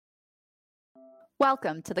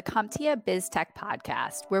Welcome to the CompTIA BizTech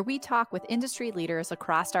podcast, where we talk with industry leaders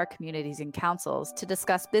across our communities and councils to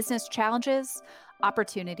discuss business challenges,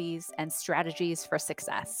 opportunities, and strategies for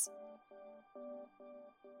success.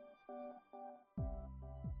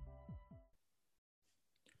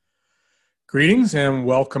 Greetings and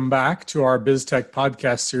welcome back to our BizTech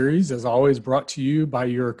podcast series, as always brought to you by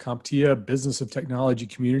your CompTIA Business of Technology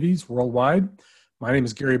communities worldwide. My name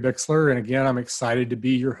is Gary Bixler, and again, I'm excited to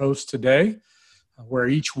be your host today, where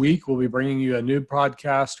each week we'll be bringing you a new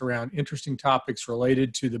podcast around interesting topics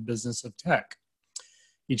related to the business of tech.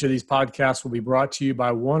 Each of these podcasts will be brought to you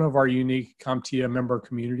by one of our unique CompTIA member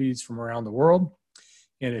communities from around the world.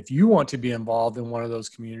 And if you want to be involved in one of those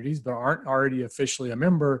communities but aren't already officially a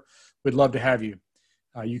member, we'd love to have you.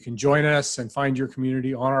 You can join us and find your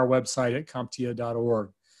community on our website at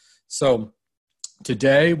comptia.org. So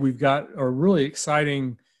today we've got a really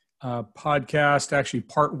exciting podcast, actually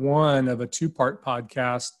part one of a two-part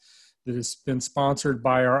podcast that has been sponsored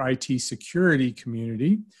by our IT security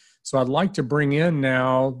community. So I'd like to bring in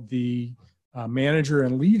now the manager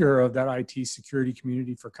and leader of that IT security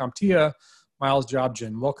community for CompTIA, Miles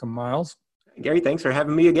Jobgen. Welcome, Miles. Gary, thanks for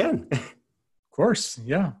having me again. Of course,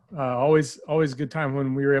 yeah. Always a good time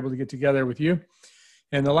when we were able to get together with you.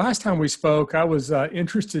 And the last time we spoke, I was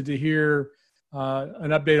interested to hear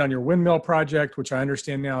an update on your windmill project, which I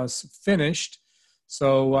understand now is finished.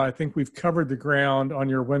 So I think we've covered the ground on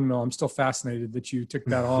your windmill. I'm still fascinated that you took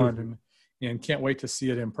that on and can't wait to see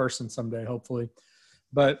it in person someday, hopefully.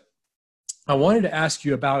 But I wanted to ask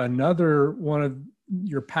you about another one of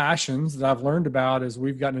your passions that I've learned about as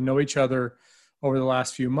we've gotten to know each other over the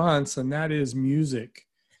last few months, and that is music.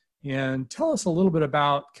 And tell us a little bit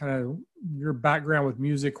about kind of your background with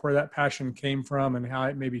music, where that passion came from and how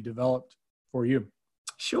it maybe developed for you.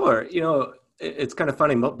 Sure. You know, it's kind of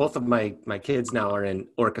funny. Both of my kids now are in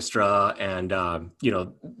orchestra and,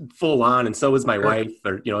 full on. And so was my wife,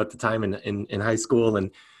 or, at the time in high school. And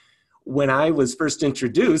when I was first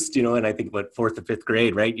introduced, and I think about fourth or fifth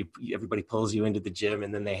grade, right? Everybody pulls you into the gym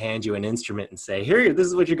and then they hand you an instrument and say, here, this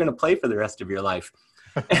is what you're going to play for the rest of your life.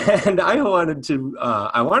 And I wanted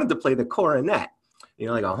to play the cornet,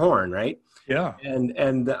 like a horn, right? Yeah.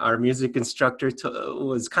 And our music instructor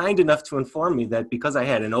was kind enough to inform me that because I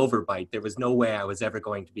had an overbite, there was no way I was ever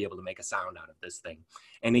going to be able to make a sound out of this thing.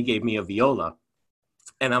 And he gave me a viola.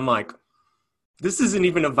 And I'm like, this isn't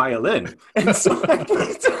even a violin. And so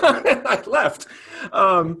I left.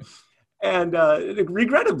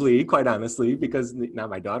 Regrettably, quite honestly, because now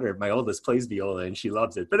my oldest plays viola and she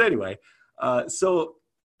loves it. But anyway, so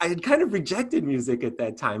I had kind of rejected music at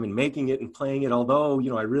that time and making it and playing it, although,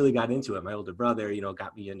 I really got into it. My older brother,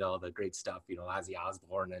 got me into all the great stuff, Ozzy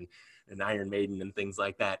Osbourne and Iron Maiden and things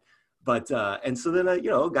like that. But, and so then I,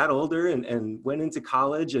 got older and went into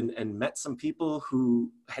college and met some people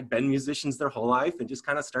who had been musicians their whole life and just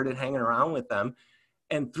kind of started hanging around with them.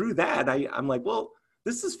 And through that, I'm like, well,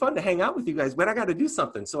 this is fun to hang out with you guys, but I got to do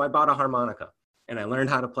something. So I bought a harmonica and I learned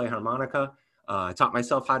how to play harmonica. I taught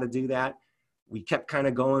myself how to do that. We kept kind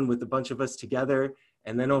of going with a bunch of us together.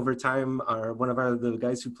 And then over time, one of the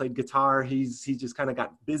guys who played guitar, he just kind of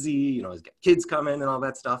got busy, he's got kids coming and all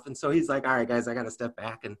that stuff. And so he's like, all right, guys, I got to step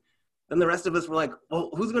back. And then the rest of us were like, well,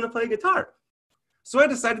 who's going to play guitar? So I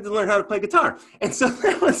decided to learn how to play guitar. And so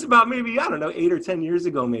that was about maybe, 8 or 10 years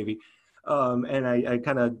ago, maybe. And I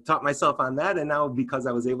kind of taught myself on that. And now because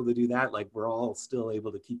I was able to do that, like we're all still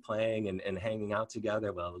able to keep playing and hanging out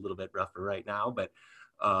together. Well, a little bit rougher right now, but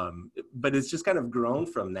it's just kind of grown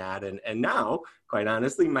from that. And now, quite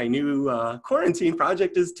honestly, my new quarantine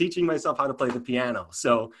project is teaching myself how to play the piano.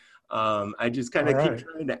 So I just kind of keep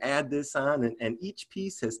trying to add this on, and each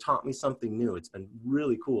piece has taught me something new. It's been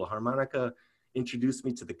really cool. Harmonica introduced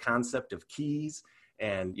me to the concept of keys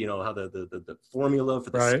and, how the formula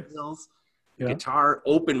for the scales. The guitar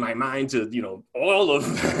opened my mind to, all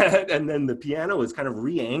of that. And then the piano is kind of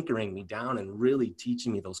re-anchoring me down and really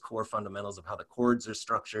teaching me those core fundamentals of how the chords are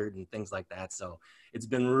structured and things like that. So it's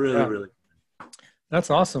been really, really good. That's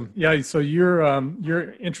awesome. Yeah. So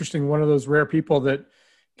you're interesting. One of those rare people that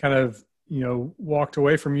kind of, walked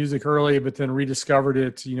away from music early, but then rediscovered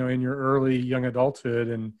it, in your early young adulthood,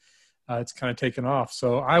 and it's kind of taken off.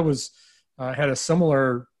 So I had a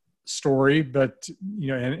similar story, but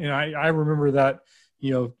I remember that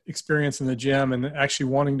experience in the gym and actually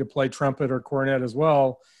wanting to play trumpet or cornet as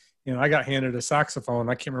well. I got handed a saxophone.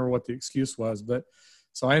 I can't remember what the excuse was, but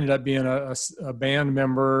so I ended up being a band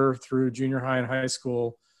member through junior high and high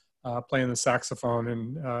school, playing the saxophone.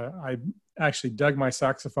 And I actually dug my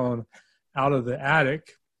saxophone out of the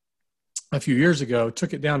attic a few years ago,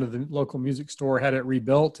 took it down to the local music store, had it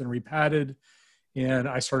rebuilt and repadded, and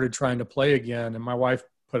I started trying to play again, and my wife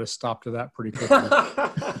put a stop to that pretty quickly.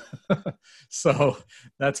 So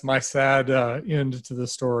that's my sad end to the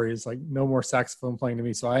story. It's like no more saxophone playing to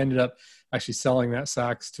me. So I ended up actually selling that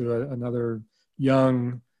sax to another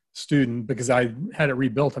young student because I had it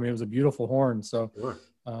rebuilt. I mean, it was a beautiful horn. So, Sure.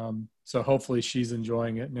 So hopefully she's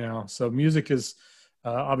enjoying it now. So music is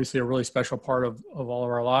obviously a really special part of all of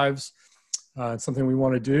our lives. It's something we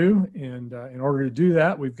want to do. And in order to do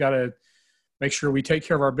that, we've got to make sure we take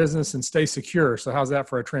care of our business and stay secure. So how's that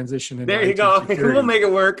for a transition into There you IT go. security? We'll make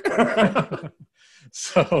it work.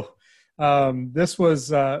 So this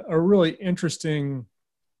was a really interesting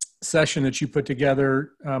session that you put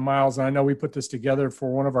together, Miles. And I know we put this together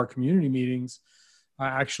for one of our community meetings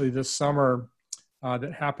actually this summer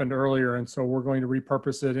that happened earlier. And so we're going to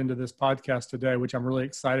repurpose it into this podcast today, which I'm really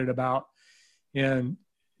excited about. And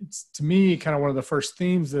it's, to me, kind of one of the first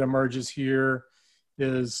themes that emerges here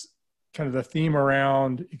is kind of the theme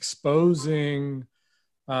around exposing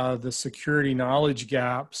the security knowledge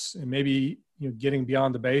gaps and maybe getting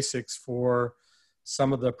beyond the basics for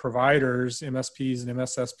some of the providers, MSPs and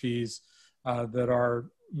MSSPs that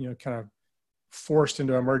are kind of forced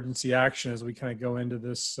into emergency action as we kind of go into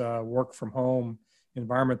this work from home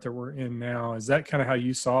environment that we're in now. Is that kind of how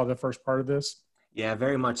you saw the first part of this? Yeah,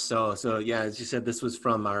 very much so. So yeah, as you said, this was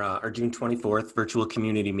from our June 24th virtual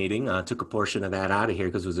community meeting. Took a portion of that out of here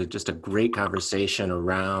because it was just a great conversation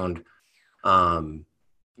around,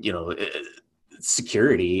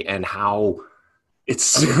 security and how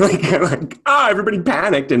it's like everybody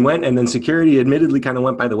panicked and went, and then security admittedly kind of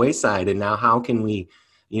went by the wayside. And now how can we,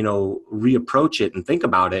 reapproach it and think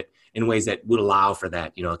about it in ways that would allow for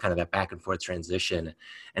that, kind of that back and forth transition.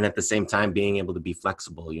 And at the same time, being able to be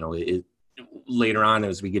flexible, later on,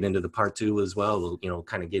 as we get into the part two as well, we'll,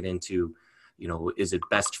 kind of get into, is it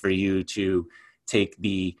best for you to take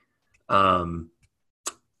the,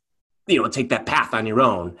 take that path on your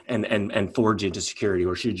own and forge into security,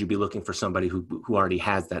 or should you be looking for somebody who already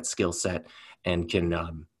has that skill set and can,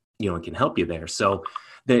 can help you there. So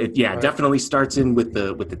right. Definitely starts in with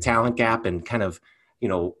the talent gap and kind of,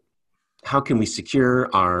 how can we secure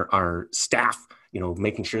our staff,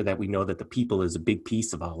 making sure that we know that the people is a big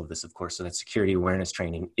piece of all of this, of course. So that security awareness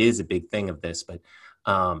training is a big thing of this, but,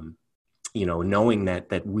 knowing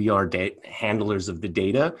that we are handlers of the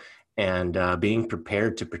data and being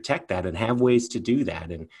prepared to protect that and have ways to do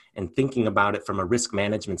that and thinking about it from a risk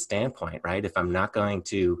management standpoint, right? If I'm not going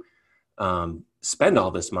to spend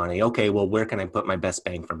all this money, okay, well, where can I put my best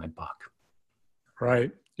bang for my buck?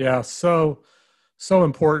 Right. Yeah. So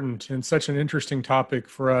important and such an interesting topic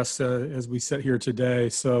for us as we sit here today.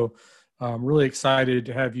 So I'm really excited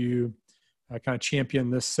to have you kind of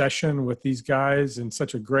champion this session with these guys and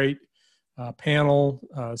such a great panel,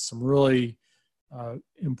 some really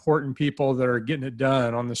important people that are getting it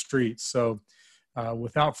done on the streets. So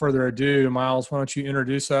without further ado, Miles, why don't you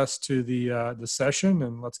introduce us to the session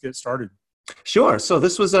and let's get started. Sure. So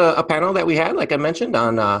this was a panel that we had, like I mentioned,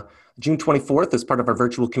 on June 24th as part of our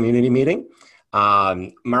virtual community meeting.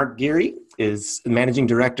 Mark Geary is managing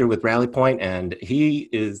director with Rally Point, and he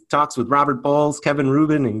talks with Robert Bowles, Kevin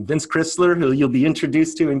Rubin, and Vince Chrysler, who you'll be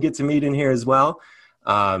introduced to and get to meet in here as well.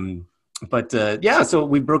 So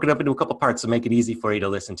we broke it up into a couple parts to make it easy for you to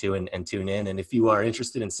listen to and tune in. And if you are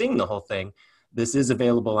interested in seeing the whole thing, this is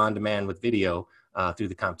available on demand with video through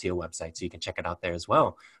the CompTIA website, so you can check it out there as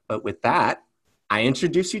well. But with that, I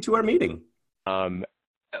introduce you to our meeting.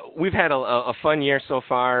 We've had a fun year so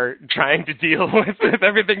far trying to deal with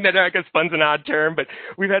everything that, I guess, fun's an odd term, but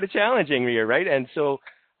we've had a challenging year, right? And so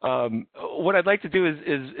what I'd like to do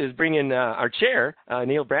is bring in our chair,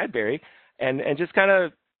 Neil Bradbury, and just kind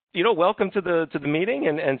of, welcome to the meeting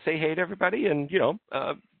and say hey to everybody and,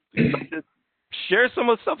 share some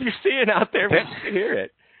of the stuff you're seeing out there. We can hear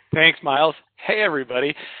it. Thanks, Miles. Hey,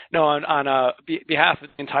 everybody. No, on behalf of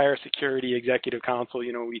the entire Security Executive Council,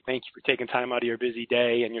 we thank you for taking time out of your busy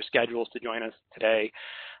day and your schedules to join us today.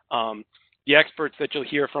 The experts that you'll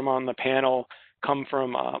hear from on the panel come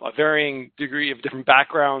from a varying degree of different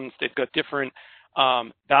backgrounds. They've got different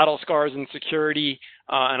battle scars in security,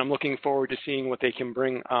 and I'm looking forward to seeing what they can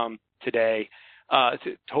bring today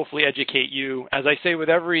to hopefully educate you. As I say with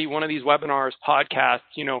every one of these webinars, podcasts,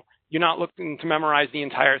 you're not looking to memorize the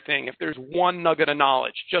entire thing. If there's one nugget of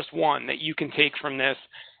knowledge, just one that you can take from this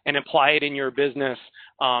and apply it in your business,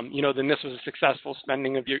 then this was a successful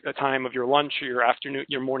spending of your time of your lunch or your afternoon,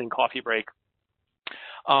 your morning coffee break.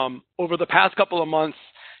 Over the past couple of months,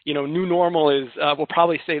 new normal is, we'll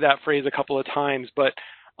probably say that phrase a couple of times, but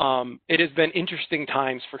it has been interesting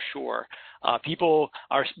times for sure. People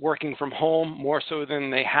are working from home more so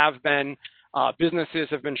than they have been. Businesses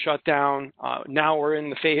have been shut down. Now we're in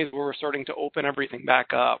the phase where we're starting to open everything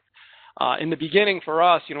back up. In the beginning for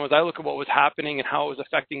us, as I look at what was happening and how it was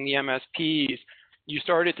affecting the MSPs, you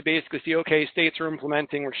started to basically see, okay, states are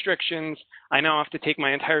implementing restrictions. I now have to take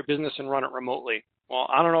my entire business and run it remotely. Well,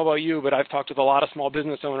 I don't know about you, but I've talked with a lot of small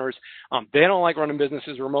business owners. They don't like running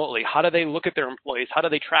businesses remotely. How do they look at their employees? How do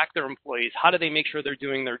they track their employees? How do they make sure they're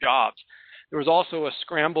doing their jobs? There was also a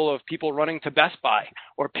scramble of people running to Best Buy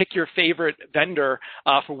or pick your favorite vendor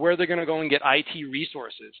for where they're going to go and get IT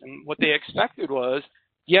resources. And what they expected was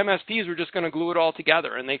the MSPs were just going to glue it all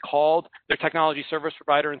together. And they called their technology service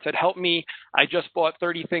provider and said, help me. I just bought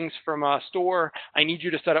 30 things from a store. I need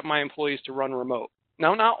you to set up my employees to run remote.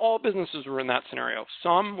 Now, not all businesses were in that scenario.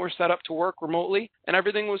 Some were set up to work remotely and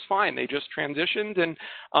everything was fine. They just transitioned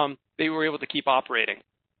and they were able to keep operating.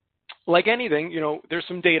 Like anything, there's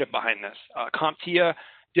some data behind this. CompTIA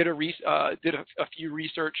did a few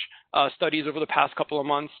research studies over the past couple of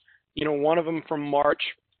months. One of them from March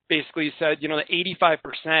basically said, that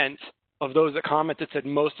 85% of those that commented said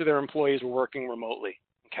most of their employees were working remotely,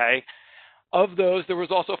 okay? Of those, there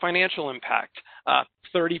was also financial impact.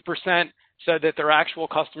 30% said that their actual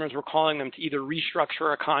customers were calling them to either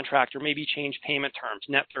restructure a contract or maybe change payment terms,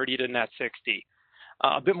 net 30 to net 60.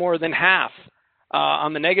 A bit more than half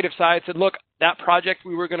on the negative side said, look, that project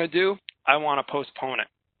we were going to do, I want to postpone it.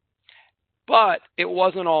 But it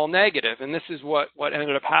wasn't all negative, and this is what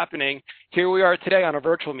ended up happening. Here we are today on a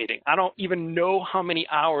virtual meeting. I don't even know how many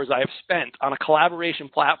hours I have spent on a collaboration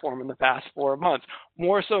platform in the past 4 months,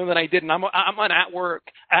 more so than I did. And I'm an at-work,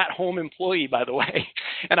 at-home employee, by the way,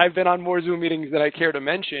 and I've been on more Zoom meetings than I care to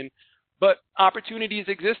mention. But opportunities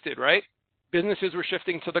existed, right? Businesses were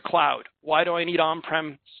shifting to the cloud. Why do I need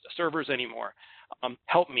on-prem servers anymore?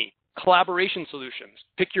 Help me. Collaboration solutions.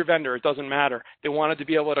 Pick your vendor. It doesn't matter. They wanted to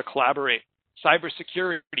be able to collaborate.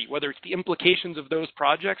 Cybersecurity, whether it's the implications of those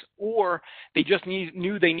projects or they just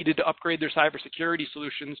knew they needed to upgrade their cybersecurity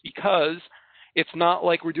solutions because it's not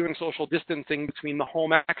like we're doing social distancing between the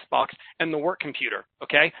home Xbox and the work computer,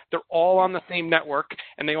 okay? They're all on the same network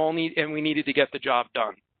and we needed to get the job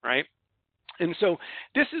done, right? And so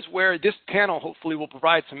this is where this panel hopefully will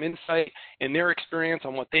provide some insight in their experience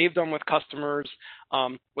on what they've done with customers,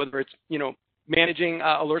 whether it's, managing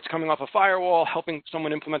alerts coming off a firewall, helping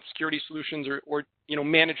someone implement security solutions or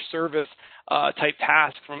managed service type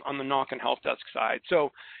tasks on the NOC and help desk side.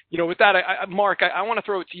 So, with that, Mark, I want to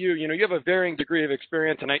throw it to you. You have a varying degree of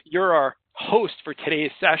experience and you're our host for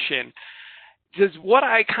today's session. Does what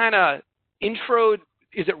I kind of introed,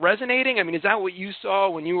 is it resonating? I mean, is that what you saw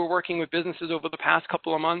when you were working with businesses over the past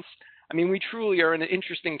couple of months? I mean, we truly are in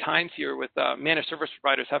interesting times here with managed service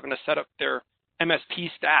providers having to set up their MSP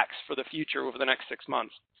stacks for the future over the next 6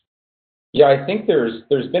 months. Yeah, I think there's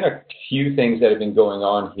been a few things that have been going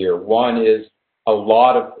on here. One is a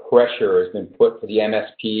lot of pressure has been put to the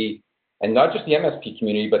MSP, and not just the MSP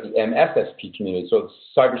community, but the MSSP community, so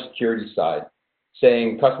the cybersecurity side,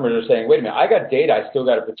 customers are saying, wait a minute, I got data I still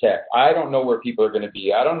got to protect. I don't know where people are going to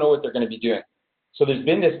be. I don't know what they're going to be doing. So there's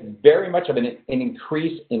been this very much of an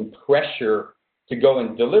increase in pressure to go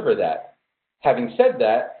and deliver that. Having said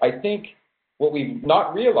that, I think what we've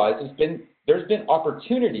not realized there's been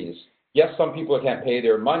opportunities. Yes, some people can't pay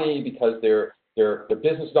their money because their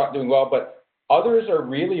business is not doing well, but others are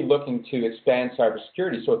really looking to expand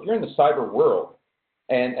cybersecurity. So if you're in the cyber world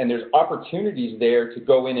and there's opportunities there to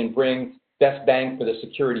go in and bring best bang for the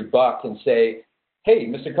security buck and say, hey,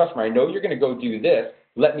 Mr. Customer, I know you're going to go do this.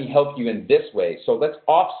 Let me help you in this way. So let's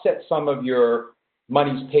offset some of your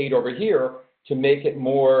monies paid over here to make it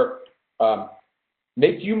more,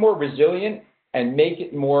 make you more resilient and make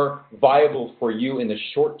it more viable for you in the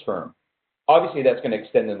short term. Obviously, that's going to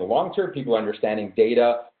extend in the long term, people understanding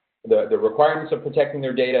data, the requirements of protecting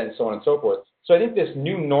their data, and so on and so forth. So I think this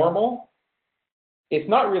new normal, it's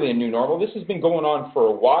not really a new normal. This has been going on for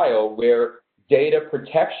a while where data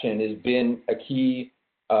protection has been a key,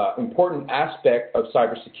 important aspect of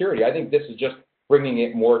cybersecurity. I think this is just bringing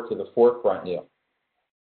it more to the forefront, Neil.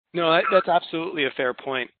 No, that's absolutely a fair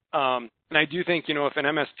point. And I do think, if an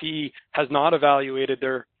MSP has not evaluated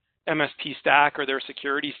their MSP stack or their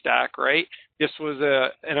security stack, right, this was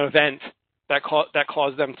an event that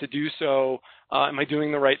caused them to do so. Am I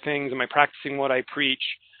doing the right things? Am I practicing what I preach,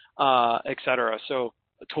 et cetera? So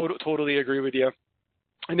totally agree with you.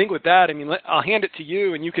 I think with that, I'll hand it to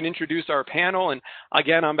you and you can introduce our panel. And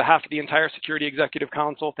again, on behalf of the entire Security Executive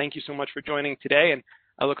Council, thank you so much for joining today. And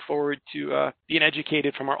I look forward to being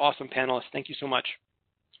educated from our awesome panelists. Thank you so much.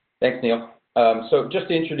 Thanks, Neil. So just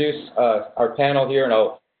to introduce our panel here, and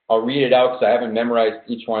I'll read it out because I haven't memorized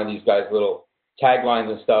each one of these guys' little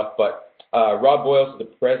taglines and stuff, but Rob Boyles is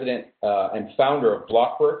the president and founder of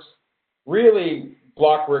Blockworks. Really,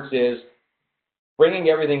 Blockworks is bringing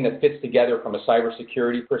everything that fits together from a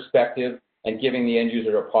cybersecurity perspective and giving the end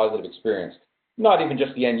user a positive experience. Not even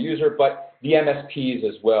just the end user, but the MSPs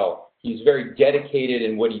as well. He's very dedicated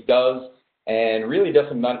in what he does and really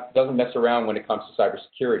doesn't mess around when it comes to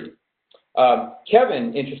cybersecurity.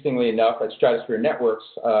 Kevin, interestingly enough, at Stratosphere Networks,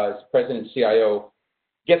 as president and CIO,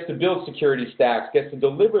 gets to build security stacks, gets to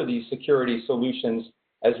deliver these security solutions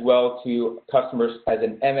as well to customers as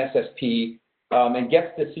an MSSP, and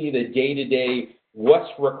gets to see the day-to-day, what's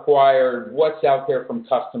required, what's out there from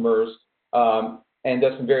customers, and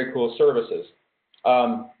does some very cool services.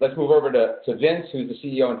 Let's move over to Vince, who's the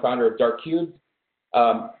CEO and founder of Darkcube.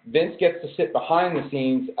 Vince gets to sit behind the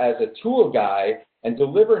scenes as a tool guy and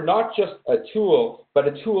deliver not just a tool, but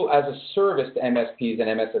a tool as a service to MSPs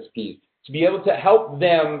and MSSPs to be able to help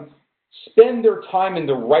them spend their time in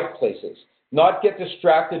the right places, not get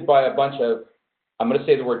distracted by a bunch of, I'm going to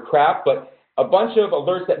say the word crap, but a bunch of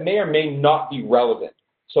alerts that may or may not be relevant.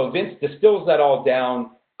 So Vince distills that all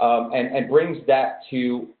down and brings that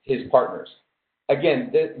to his partners.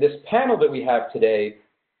 Again, this panel that we have today,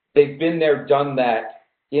 they've been there, done that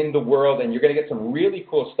in the world, and you're going to get some really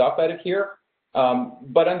cool stuff out of here.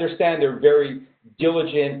 But understand they're very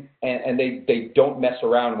diligent and they don't mess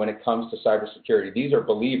around when it comes to cybersecurity. These are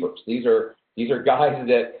believers. These are guys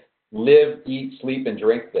that live, eat, sleep, and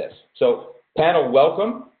drink this. So panel,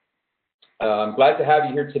 welcome. I'm glad to have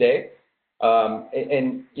you here today.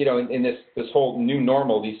 And you know, in this whole new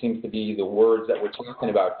normal, these seems to be the words that we're talking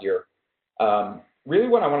about here. Really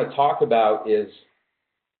what I want to talk about is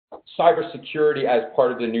cybersecurity as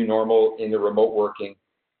part of the new normal in the remote working.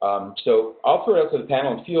 So I'll throw it out to the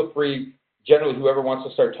panel and feel free, generally whoever wants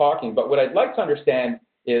to start talking, but what I'd like to understand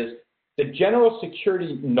is the general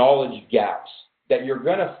security knowledge gaps that you're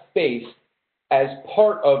going to face as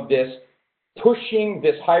part of this pushing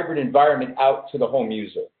this hybrid environment out to the home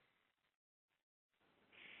user.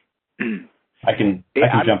 I can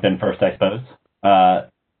jump in first, I suppose.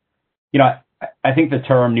 You know, I think the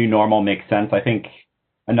term new normal makes sense. I think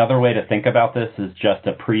another way to think about this is just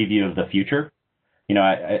a preview of the future. You know,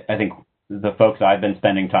 I think the folks I've been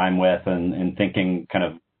spending time with and thinking kind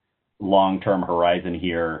of long-term horizon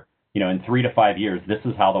here, you know, in 3 to 5 years, this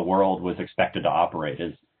is how the world was expected to operate,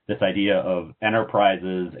 is this idea of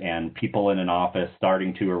enterprises and people in an office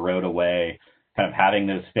starting to erode away, kind of having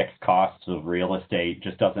those fixed costs of real estate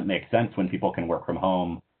just doesn't make sense when people can work from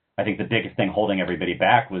home. I think the biggest thing holding everybody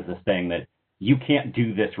back was this thing that you can't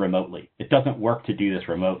do this remotely. It doesn't work to do this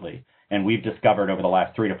remotely. And we've discovered over the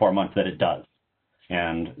last 3 to 4 months that it does.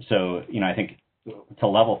 And so, you know, I think to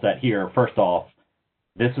level set here, first off,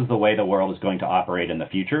 this is the way the world is going to operate in the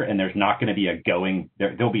future. And there's not going to be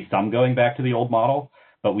there'll be some going back to the old model,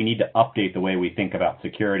 but we need to update the way we think about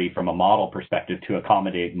security from a model perspective to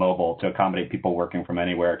accommodate mobile, to accommodate people working from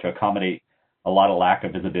anywhere, to accommodate a lot of lack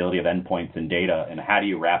of visibility of endpoints and data. And how do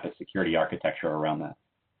you wrap a security architecture around that?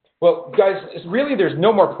 Well, guys, really, there's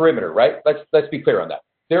no more perimeter, right? Let's be clear on that.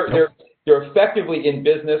 They're effectively in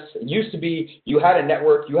business. It used to be you had a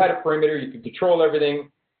network, you had a perimeter, you could control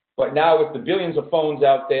everything. But now with the billions of phones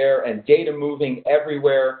out there and data moving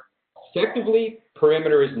everywhere, effectively,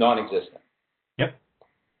 perimeter is non-existent. Yep,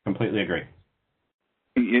 completely agree.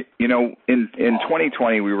 You know, in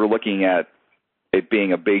 2020, we were looking at it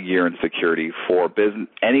being a big year in security for business,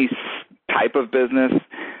 any type of business,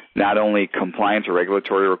 not only compliance or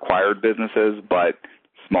regulatory required businesses, but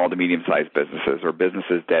small to medium-sized businesses or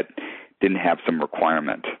businesses that didn't have some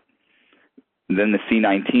requirement. And then the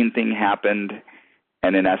C-19 thing happened,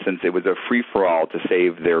 and in essence, it was a free-for-all to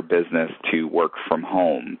save their business to work from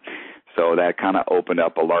home. So that kind of opened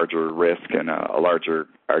up a larger risk and a larger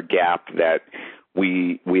gap that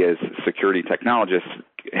we as security technologists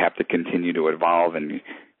have to continue to evolve and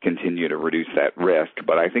continue to reduce that risk.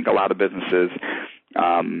 But I think a lot of businesses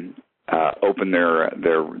open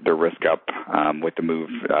their risk up with the move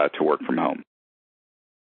to work from home.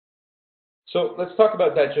 So let's talk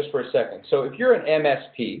about that just for a second. So if you're an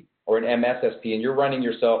MSP or an MSSP and you're running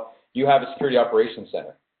yourself, you have a security operations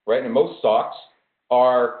center, right? And most SOCs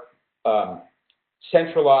are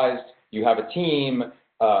centralized. You have a team,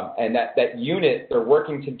 and that unit, they're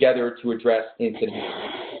working together to address incidents.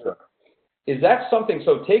 Is that something,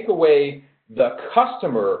 so take away the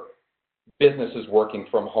customer businesses working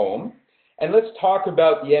from home, and let's talk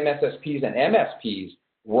about the MSSPs and MSPs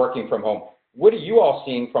working from home. What are you all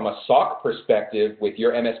seeing from a SOC perspective with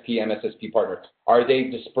your MSP, MSSP partners? Are they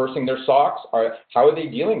dispersing their SOCs? How are they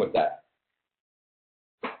dealing with that?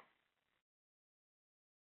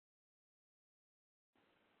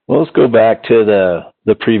 Well, let's go back to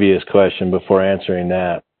the previous question before answering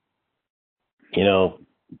that.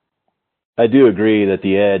 I do agree that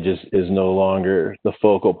the edge is no longer the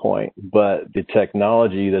focal point, but the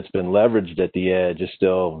technology that's been leveraged at the edge is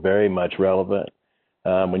still very much relevant.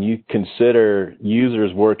 When you consider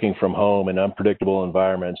users working from home in unpredictable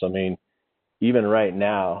environments, even right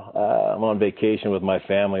now, I'm on vacation with my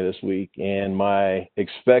family this week, and my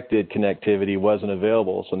expected connectivity wasn't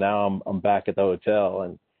available. So now I'm back at the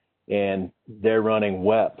hotel, and they're running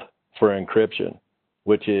WEP for encryption,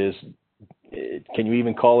 which is, can you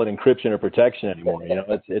even call it encryption or protection anymore?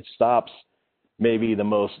 It stops maybe the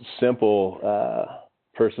most simple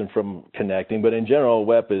person from connecting, but in general,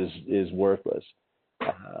 WEP is worthless.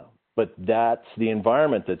 But that's the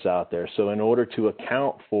environment that's out there. So in order to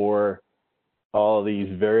account for all of these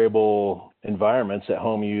variable environments that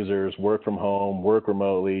home users work from home, work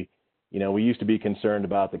remotely, we used to be concerned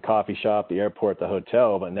about the coffee shop, the airport, the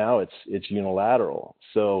hotel, but now it's unilateral.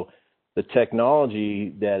 So the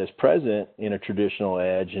technology that is present in a traditional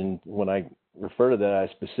edge, and when I refer to that, I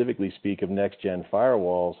specifically speak of next-gen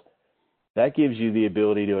firewalls, that gives you the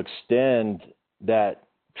ability to extend that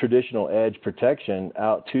traditional edge protection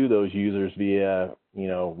out to those users via,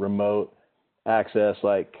 remote access.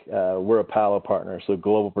 Like we're a Palo partner, so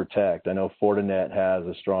Global Protect. I know Fortinet has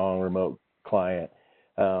a strong remote client.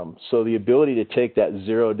 So the ability to take that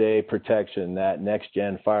zero-day protection, that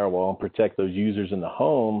next-gen firewall, and protect those users in the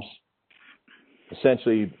homes,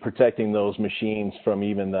 essentially protecting those machines from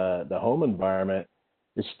even the home environment,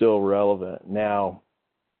 is still relevant. Now,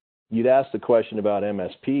 you'd asked the question about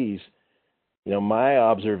MSPs. My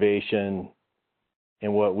observation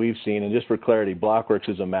and what we've seen, and just for clarity, Blockworks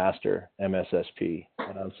is a master MSSP.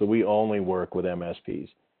 So we only work with MSPs.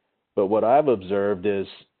 But what I've observed is,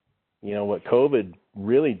 what COVID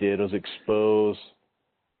really did was expose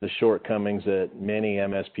the shortcomings that many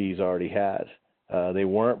MSPs already had. They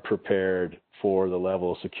weren't prepared for the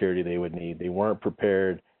level of security they would need. They weren't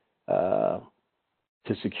prepared to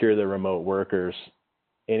secure their remote workers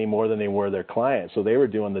any more than they were their clients. So they were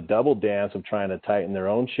doing the double dance of trying to tighten their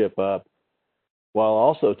own ship up while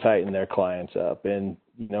also tightening their clients up. And,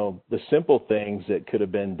 the simple things that could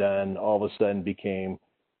have been done all of a sudden became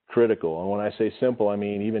critical. And when I say simple, I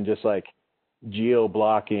mean even just like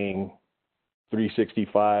geo-blocking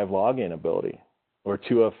 365 login ability or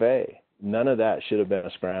 2FA. None of that should have been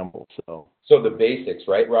a scramble. So the basics,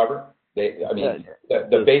 right, Robert?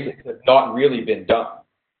 The basics have not really been done.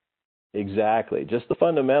 Exactly. Just the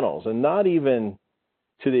fundamentals, and not even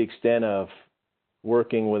to the extent of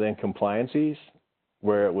working within compliances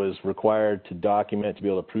where it was required to document to be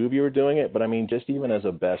able to prove you were doing it, but just even as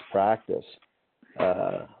a best practice.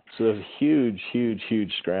 So there's a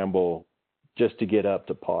huge scramble just to get up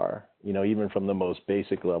to par, even from the most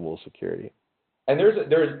basic level of security. And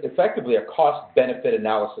there's effectively a cost-benefit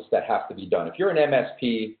analysis that has to be done. If you're an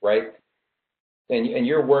MSP, right, and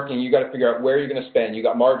you're working, you got to figure out where you're going to spend. You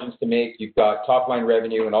got margins to make, you've got top-line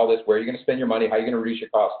revenue and all this, where you're going to spend your money, how you're going to reduce your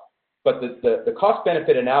costs. But the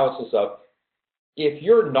cost-benefit analysis of, if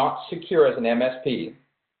you're not secure as an MSP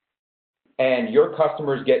and your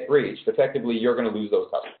customers get breached, effectively you're going to lose those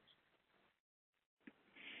customers.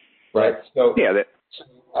 Right? So, yeah,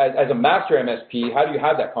 as a master MSP, how do you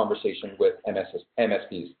have that conversation with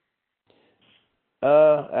MSPs?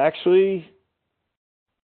 Actually,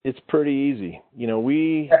 it's pretty easy.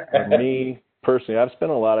 Me personally, I've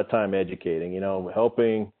spent a lot of time educating,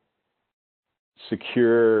 helping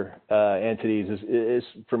secure entities is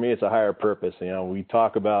for me, it's a higher purpose. We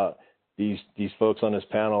talk about these folks on this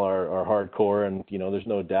panel are hardcore, and there's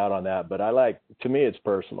no doubt on that, but to me, it's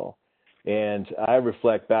personal. And I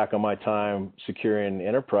reflect back on my time securing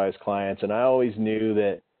enterprise clients, and I always knew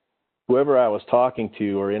that whoever I was talking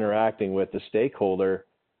to or interacting with, the stakeholder,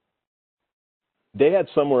 they had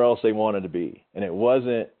somewhere else they wanted to be. And it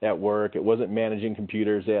wasn't at work. It wasn't managing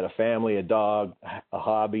computers. They had a family, a dog, a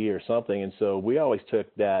hobby or something. And so we always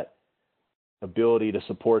took that ability to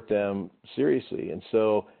support them seriously. And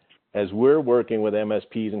so as we're working with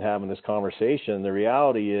MSPs and having this conversation, the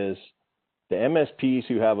reality is the MSPs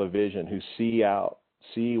who have a vision, who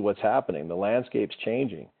see what's happening, the landscape's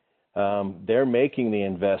changing. They're making the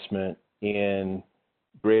investment in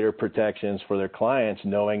greater protections for their clients,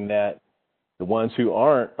 knowing that the ones who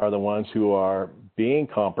aren't are the ones who are being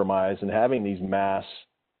compromised and having these mass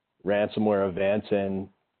ransomware events. And,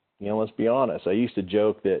 let's be honest, I used to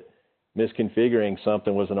joke that misconfiguring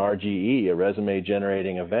something was an RGE, a resume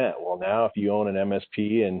generating event. Well, now if you own an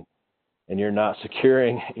MSP and you're not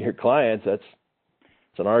securing your clients, it's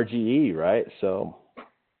an RGE, right? So,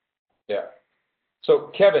 yeah.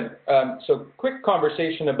 So Kevin, so quick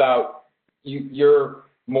conversation about your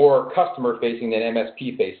more customer facing than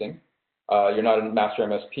MSP facing. You're not a master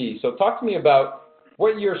MSP. So talk to me about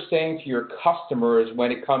what you're saying to your customers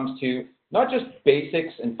when it comes to not just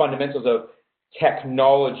basics and fundamentals of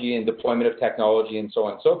technology and deployment of technology and so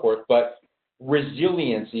on and so forth, but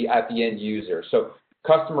resiliency at the end user. So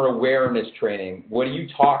customer awareness training, what are you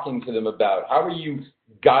talking to them about? How are you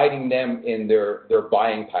guiding them in their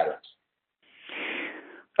buying patterns?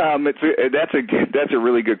 That's a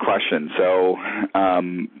really good question. So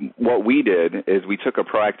what we did is we took a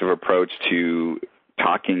proactive approach to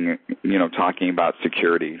talking about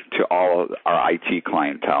security to all our IT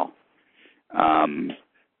clientele.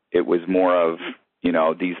 It was more of,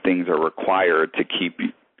 these things are required to keep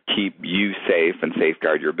you safe and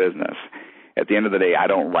safeguard your business. At the end of the day, I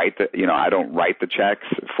don't write the checks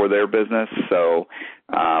for their business. So,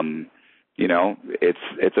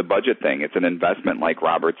 it's a budget thing. It's an investment, like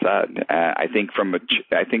Robert said. I think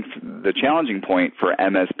the challenging point for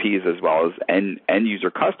MSPs as well as end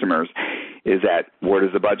user customers is that where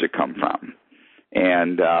does the budget come from?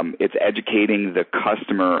 And it's educating the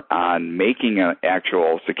customer on making an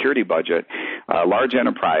actual security budget. Large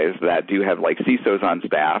enterprise that do have like CISOs on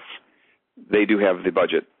staff, they do have the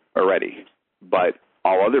budget already, but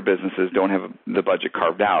all other businesses don't have the budget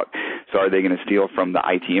carved out. So are they going to steal from the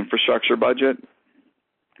IT infrastructure budget?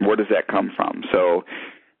 Where does that come from? So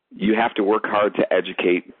you have to work hard to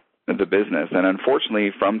educate the business. And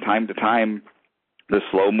unfortunately, from time to time, the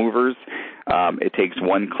slow movers, it takes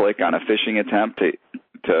one click on a phishing attempt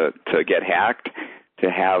to get hacked to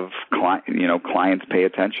have clients pay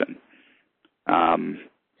attention. To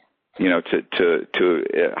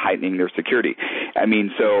heightening their security. I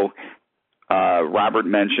mean, so Robert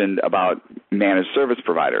mentioned about managed service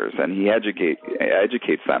providers, and he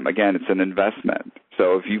educates them. Again, it's an investment.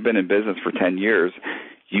 So if you've been in business for 10 years,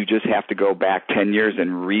 you just have to go back 10 years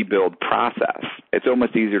and rebuild process. It's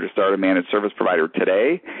almost easier to start a managed service provider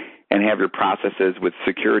today and have your processes with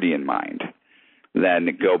security in mind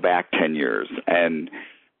than go back 10 years and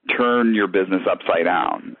turn your business upside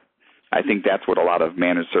down. I think that's what a lot of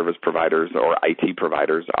managed service providers or IT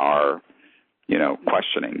providers are,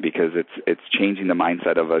 questioning, because it's changing the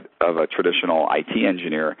mindset of a traditional IT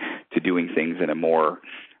engineer to doing things in a more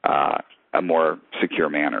secure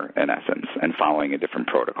manner, in essence, and following a different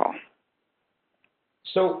protocol.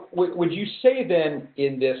 So would you say then,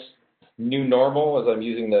 in this new normal, as I'm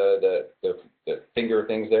using the finger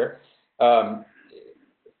things there,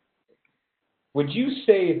 would you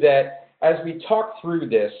say that as we talk through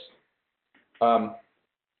this,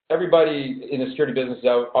 everybody in the security business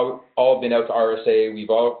has all been out to RSA. We've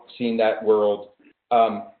all seen that world.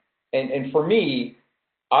 And for me,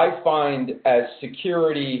 I find as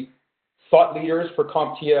security thought leaders for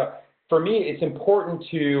CompTIA, for me, it's important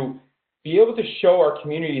to be able to show our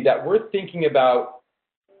community that we're thinking about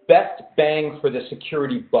best bang for the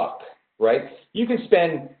security buck, right? You can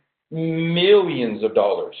spend millions of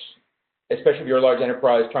dollars, especially if you're a large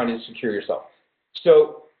enterprise trying to secure yourself.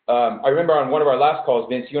 So I remember on one of our last calls,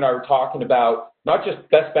 Vince, you and I were talking about not just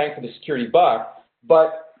best bang for the security buck,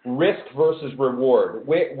 but risk versus reward.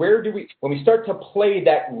 Where do we, when we start to play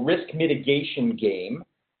that risk mitigation game,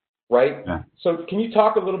 right? Yeah. So can you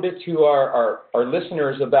talk a little bit to our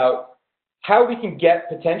listeners about how we can get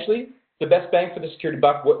potentially the best bang for the security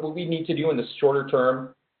buck, what we need to do in the shorter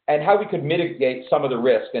term, and how we could mitigate some of the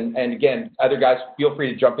risk? And again, other guys, feel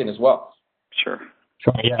free to jump in as well. Sure.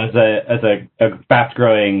 Sure. Yeah, as a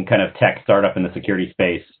fast-growing kind of tech startup in the security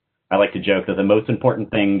space, I like to joke that the most important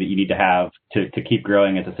thing that you need to have to keep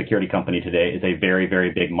growing as a security company today is a very, very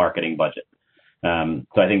big marketing budget.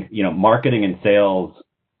 So I think, marketing and sales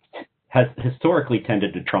has historically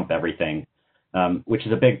tended to trump everything, which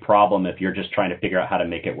is a big problem if you're just trying to figure out how to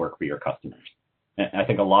make it work for your customers. And I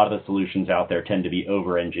think a lot of the solutions out there tend to be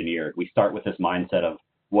over-engineered. We start with this mindset of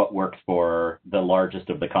what works for the largest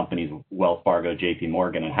of the companies, Wells Fargo, JP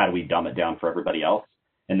Morgan, and how do we dumb it down for everybody else?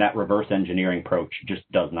 And that reverse engineering approach just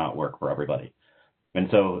does not work for everybody. And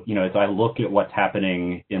so, as I look at what's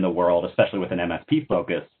happening in the world, especially with an MSP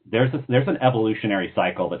focus, there's an evolutionary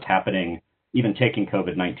cycle that's happening, even taking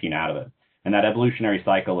COVID-19 out of it. And that evolutionary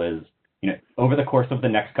cycle is, over the course of the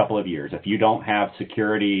next couple of years, if you don't have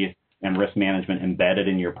security and risk management embedded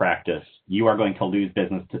in your practice, you are going to lose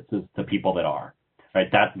business to people that are. Right,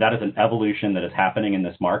 that is an evolution that is happening in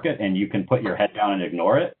this market, and you can put your head down and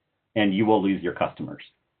ignore it, and you will lose your customers.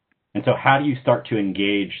 And so how do you start to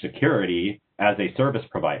engage security as a service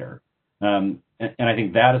provider? And I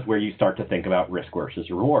think that is where you start to think about risk versus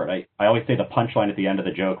reward. I always say the punchline at the end of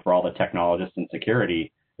the joke for all the technologists in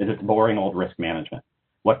security is it's boring old risk management.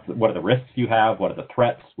 What are the risks you have? What are the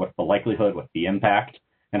threats? What's the likelihood? What's the impact?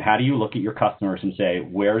 And how do you look at your customers and say,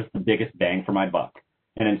 where's the biggest bang for my buck?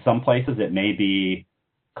 And in some places, it may be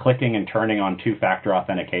clicking and turning on two-factor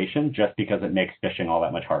authentication just because it makes phishing all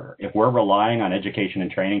that much harder. If we're relying on education and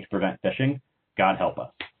training to prevent phishing, God help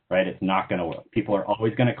us, right? It's not going to work. People are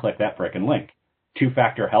always going to click that frickin' link.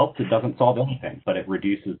 Two-factor helps. It doesn't solve anything, but it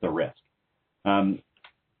reduces the risk.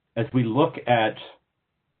 As we look at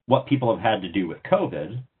what people have had to do with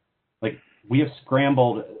COVID, like we have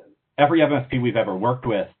scrambled. Every MSP we've ever worked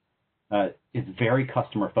with is very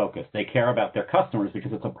customer focused. They care about their customers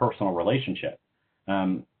because it's a personal relationship.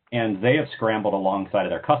 And they have scrambled alongside of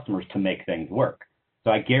their customers to make things work.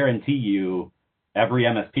 So I guarantee you every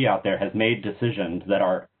MSP out there has made decisions that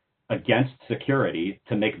are against security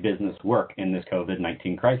to make business work in this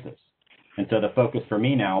COVID-19 crisis. And so the focus for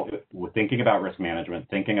me now, with thinking about risk management,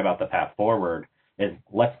 thinking about the path forward, is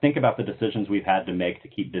let's think about the decisions we've had to make to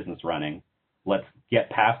keep business running. Let's get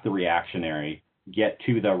past the reactionary, get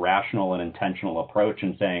to the rational and intentional approach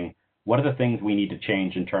and saying, what are the things we need to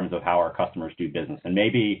change in terms of how our customers do business? And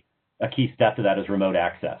maybe a key step to that is remote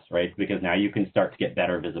access, right? Because now you can start to get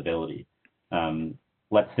better visibility.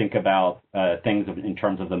 Let's think about things in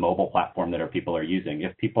terms of the mobile platform that people are using.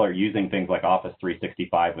 If people are using things like Office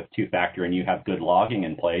 365 with two-factor and you have good logging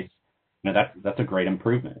in place, that's a great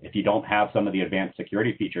improvement. If you don't have some of the advanced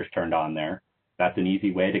security features turned on there, that's an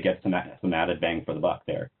easy way to get some added bang for the buck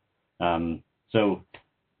there.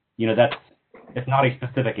 It's not a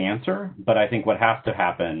specific answer, but I think what has to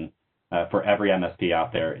happen for every MSP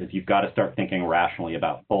out there is you've got to start thinking rationally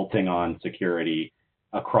about bolting on security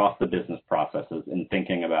across the business processes and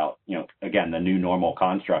thinking about, again, the new normal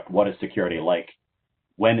construct. What is security like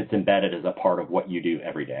when it's embedded as a part of what you do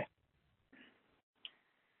every day?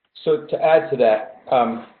 So to add to that,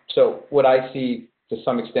 so what I see to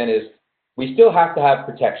some extent is we still have to have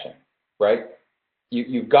protection, right?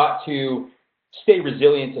 You've got to stay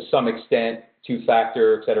resilient to some extent,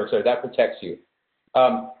 two-factor, et cetera, that protects you.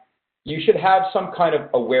 You should have some kind of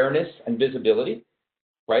awareness and visibility,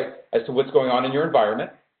 right, as to what's going on in your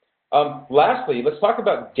environment. Lastly, let's talk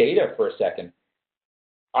about data for a second.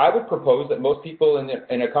 I would propose that most people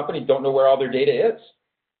in a company don't know where all their data is,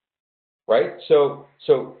 right? So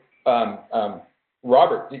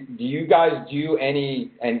Robert, do you guys do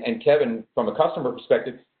any, and Kevin, from a customer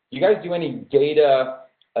perspective, do you guys do any data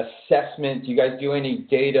assessment? Do you guys do any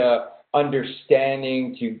data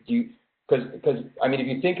understanding? Because I mean, if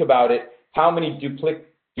you think about it, how many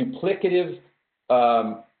duplicative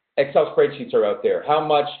Excel spreadsheets are out there? How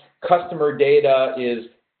much customer data is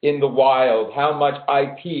in the wild? How much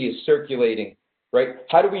IP is circulating, right?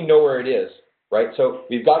 How do we know where it is, right? So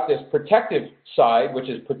we've got this protective side, which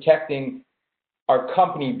is protecting our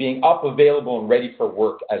company being up, available, and ready for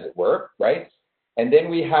work, as it were, right? And then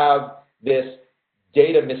we have this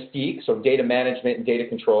data mystique, so data management and data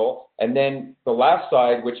control. And then the last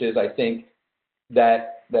side, which is, I think,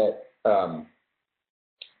 that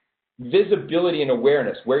visibility and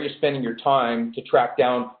awareness, where you're spending your time to track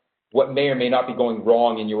down what may or may not be going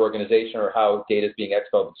wrong in your organization or how data is being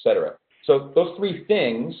expelled, et cetera. So those three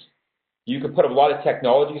things, you could put a lot of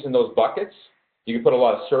technologies in those buckets. You can put a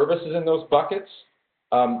lot of services in those buckets.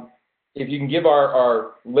 If you can give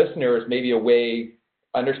our listeners maybe a way,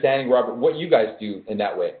 understanding, Robert, what you guys do in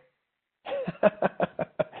that way.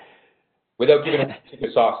 Without giving them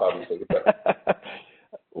secret sauce, obviously.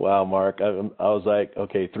 Wow, Mark, I was like,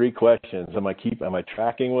 okay, 3 questions. Am I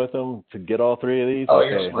tracking with them to get all 3 of these? Oh, okay,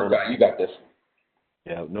 you're a smart guy. You got this.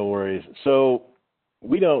 Yeah, no worries. So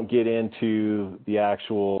we don't get into the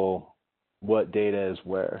actual what data is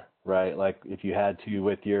where, right? Like if you had to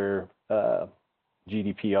with your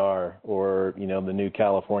GDPR or, the new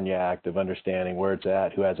California Act of understanding where it's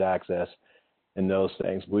at, who has access, and those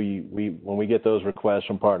things. We when we get those requests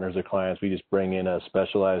from partners or clients, we just bring in a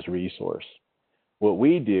specialized resource. What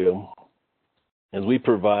we do is we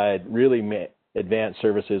provide really advanced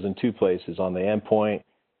services in 2 places, on the endpoint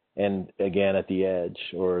and again at the edge,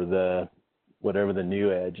 or whatever the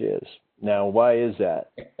new edge is. Now, why is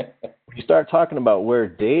that? When you start talking about where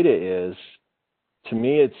data is, to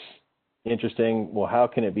me it's interesting, well, how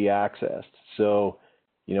can it be accessed? So,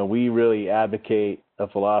 we really advocate a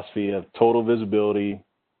philosophy of total visibility,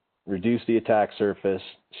 reduce the attack surface,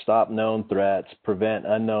 stop known threats, prevent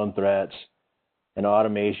unknown threats, and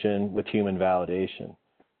automation with human validation.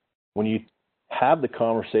 When you have the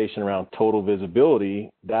conversation around total visibility,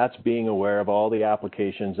 that's being aware of all the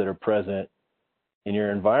applications that are present in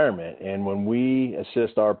your environment. And when we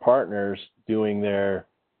assist our partners doing their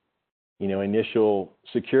initial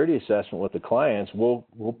security assessment with the clients, we'll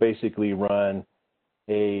basically run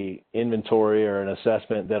a inventory or an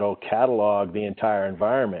assessment that'll catalog the entire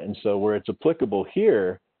environment. And so where it's applicable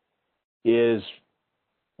here is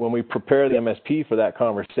when we prepare the MSP for that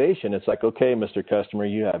conversation, it's like, okay, Mr. Customer,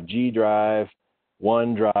 you have G Drive,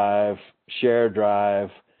 OneDrive, Share Drive,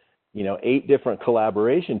 8 different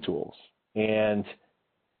collaboration tools. And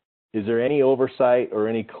is there any oversight or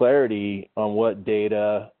any clarity on what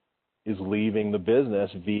data is leaving the business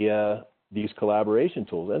via these collaboration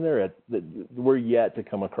tools? And we're yet to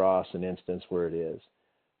come across an instance where it is.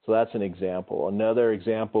 So that's an example. Another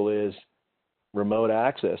example is remote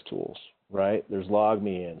access tools, right? There's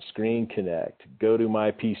LogMeIn, Screen Connect,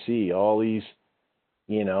 GoToMyPC, all these,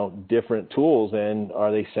 different tools. And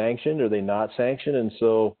are they sanctioned? Are they not sanctioned? And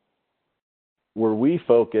so where we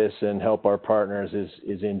focus and help our partners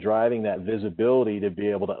is in driving that visibility to be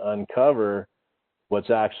able to uncover what's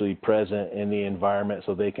actually present in the environment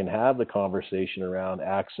so they can have the conversation around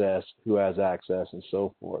access, who has access, and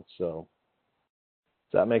so forth. So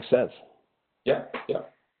does that make sense? Yeah.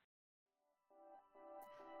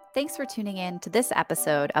 Thanks for tuning in to this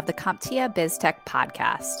episode of the CompTIA BizTech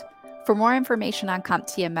podcast. For more information on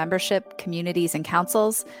CompTIA membership, communities, and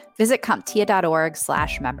councils, visit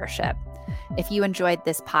CompTIA.org/membership. If you enjoyed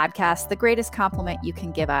this podcast, the greatest compliment you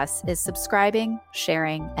can give us is subscribing,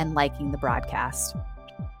 sharing, and liking the broadcast.